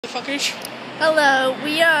Fuckers. Hello,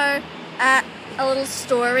 we are at a little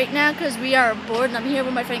store right now because we are bored and I'm here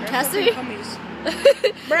with my friend Cassie. That's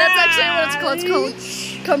actually what it's called.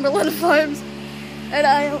 It's called Cumberland Farms.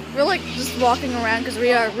 And we're like just walking around because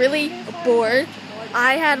we are really bored.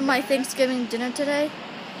 I had my Thanksgiving dinner today.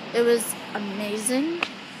 It was amazing.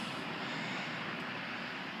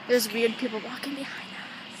 There's weird people walking behind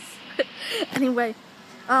us. Anyway,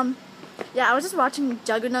 yeah, I was just watching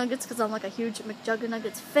McJuggernuggets because I'm like a huge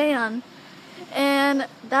McJuggernuggets fan, and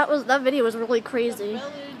that video was really crazy.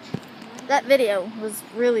 That video was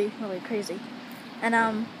really crazy,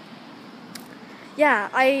 and yeah,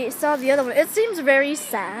 I saw the other one. It seems very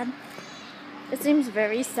sad. It seems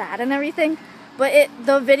very sad and everything, but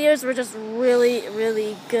the videos were just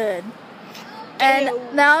really good. And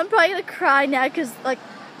now I'm probably gonna cry now because like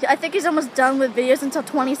I think he's almost done with videos until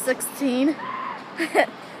 2016.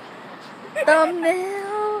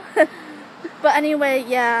 Thumbnail. But anyway,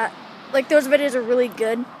 yeah, like those videos are really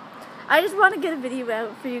good. I just want to get a video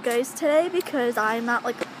out for you guys today because I'm not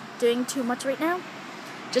like doing too much right now.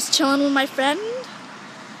 Just chilling with my friend.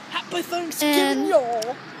 Happy Thanksgiving,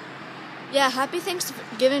 y'all. Yeah, happy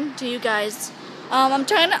Thanksgiving to you guys. I'm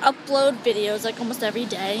trying to upload videos like almost every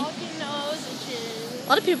day. A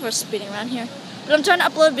lot of people are speeding around here. But I'm trying to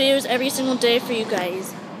upload videos every single day for you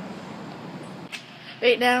guys.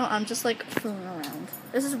 Right now, I'm just like fooling around.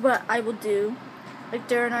 This is what I will do, like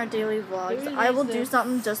during our daily vlogs. I will do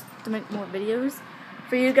something just to make more videos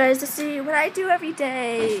for you guys to see what I do every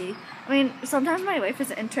day. I mean, sometimes my life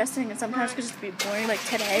isn't interesting, and sometimes it could just be boring, like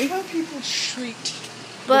today. How people treat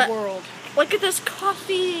But the world. Look at this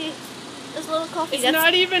coffee. This little coffee. It's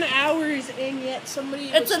not even hours in yet. It's in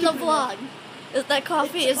the vlog. That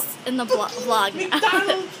coffee is in the vlog.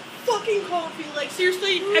 McDonald's fucking coffee. Like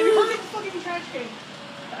seriously, have you heard of the fucking trash can?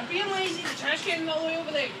 I'm being lazy. The trash can's all the way over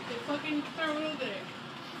there. They fucking throw it over there.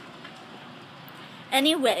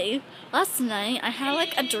 Anyway, last night I had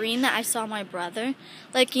like a dream that I saw my brother.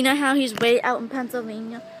 Like, you know how he's way out in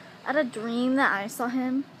Pennsylvania? I had a dream that I saw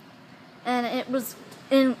him, and it was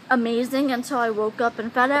amazing until I woke up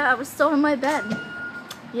and found out I was still in my bed.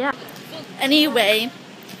 Yeah. Anyway,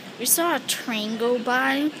 we saw a train go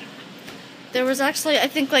by. There was actually, I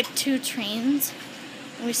think, like 2 trains.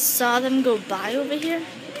 And we saw them go by over here.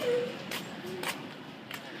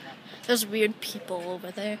 There's weird people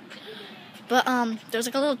over there. But there's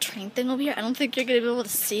like a little train thing over here. I don't think you're gonna be able to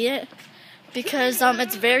see it because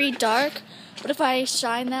it's very dark. But if I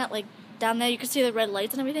shine that like down there, you can see the red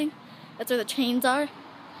lights and everything. That's where the trains are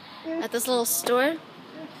at this little store.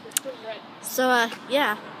 So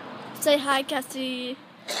yeah, say hi, Cassie.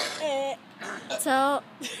 Tell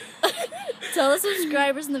the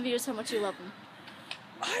subscribers and the viewers how much you love them.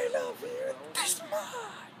 I love you this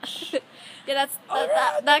much. Yeah,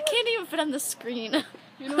 that can't even fit on the screen.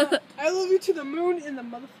 You know what? I love you to the moon and the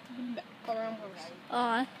motherfucking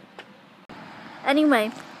back.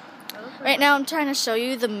 Anyway, right now I'm trying to show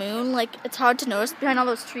you the moon. Like, it's hard to notice behind all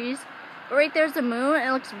those trees. But right there's the moon, and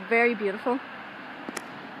it looks very beautiful.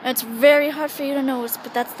 And it's very hard for you to notice,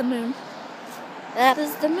 but that's the moon. That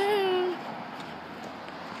is the moon.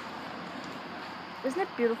 Isn't it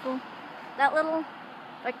beautiful? That little,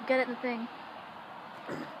 if I can get it in the thing.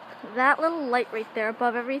 That little light right there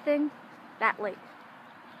above everything, that light.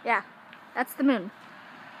 Yeah, that's the moon.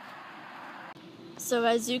 So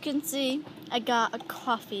as you can see, I got a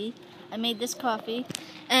coffee. I made this coffee.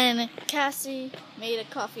 And Cassie made a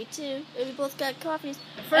coffee too. We both got coffees.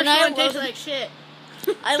 First one tastes like shit.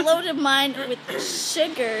 I loaded mine with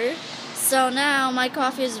sugar. So now my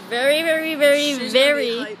coffee is very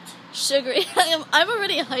sugary. I'm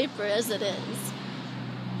already hyper as it is.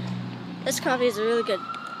 This coffee is really good.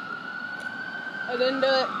 I didn't do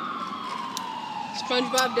it.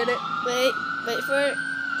 SpongeBob did it. Wait for it.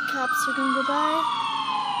 Cops are gonna go by.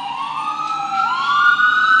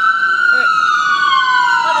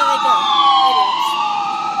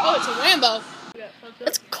 Oh, it's a Rambo.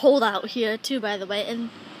 It's cold out here too, by the way, and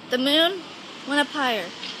the moon went up higher.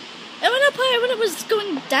 It went up higher when it was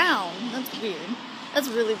going down. That's weird. That's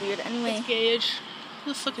really weird. Anyway. It's Gage.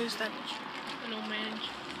 Who the fuck is that? An old man.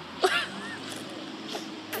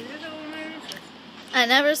 I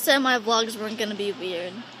never said my vlogs weren't gonna be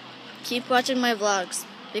weird. Keep watching my vlogs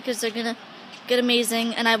because they're gonna get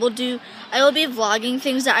amazing, and I will be vlogging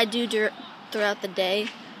things that I do throughout the day.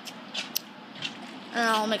 And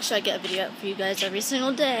I'll make sure I get a video out for you guys every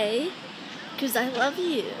single day because I love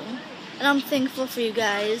you. And I'm thankful for you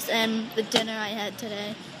guys and the dinner I had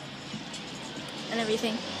today and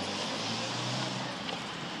everything.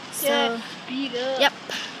 So, yep.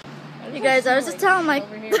 You guys, I was just telling my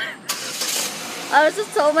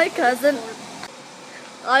cousin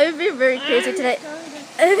I would be very crazy today.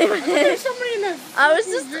 Anyway, There's somebody in that I was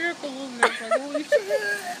just- vehicle in there. Like, holy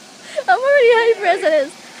shit. I'm already hyped as it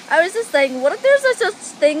is. I was just saying, what if there's no such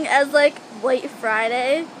thing as like White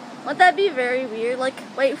Friday? Wouldn't that be very weird, like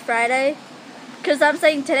White Friday? Because I'm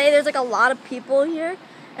saying today there's like a lot of people here,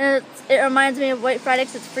 and it reminds me of White Friday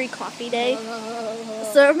because it's free coffee day.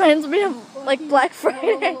 So it reminds me of like Black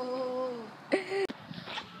Friday.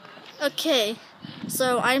 Okay,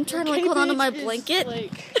 so I'm trying to like hold on to my blanket.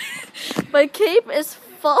 My cape is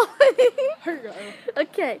falling.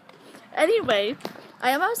 Okay. Anyway, I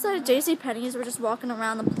am outside of JCPenney's. We're just walking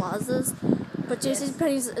around the plazas, but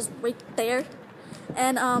JCPenney's is right there,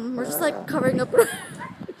 and we're just like covering up.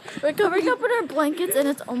 We're covering up in our blankets, and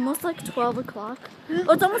it's almost like 12 o'clock.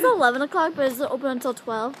 Oh, it's almost 11 o'clock, but it's open until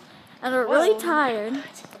 12, and we're really tired.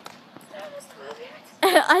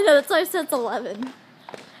 I know, that's why I said it's 11.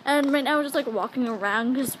 And right now we're just like walking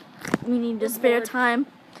around because we need to spare time.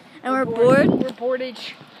 And we're bored. We're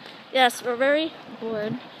boredage. Yes, we're very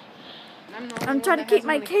bored. I'm trying to keep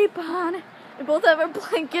my cape on. We both have our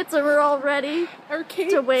blankets and we're all ready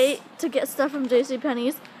to wait to get stuff from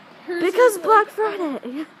JCPenney's. Because Black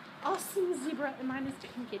Friday. I'll sing Zebra and mine is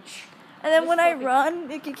Kinkage. And then when I run,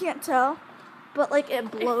 like you can't tell, but like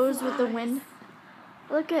it blows with the wind.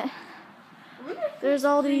 Look at, there's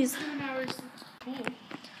all these.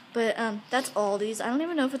 But that's Aldi's. I don't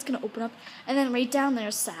even know if it's gonna open up. And then right down there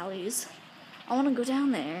is Sally's. I want to go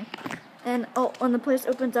down there. And oh, when the place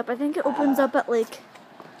opens up, I think it opens up at like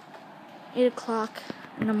 8 o'clock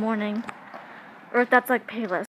in the morning, or if that's like Payless.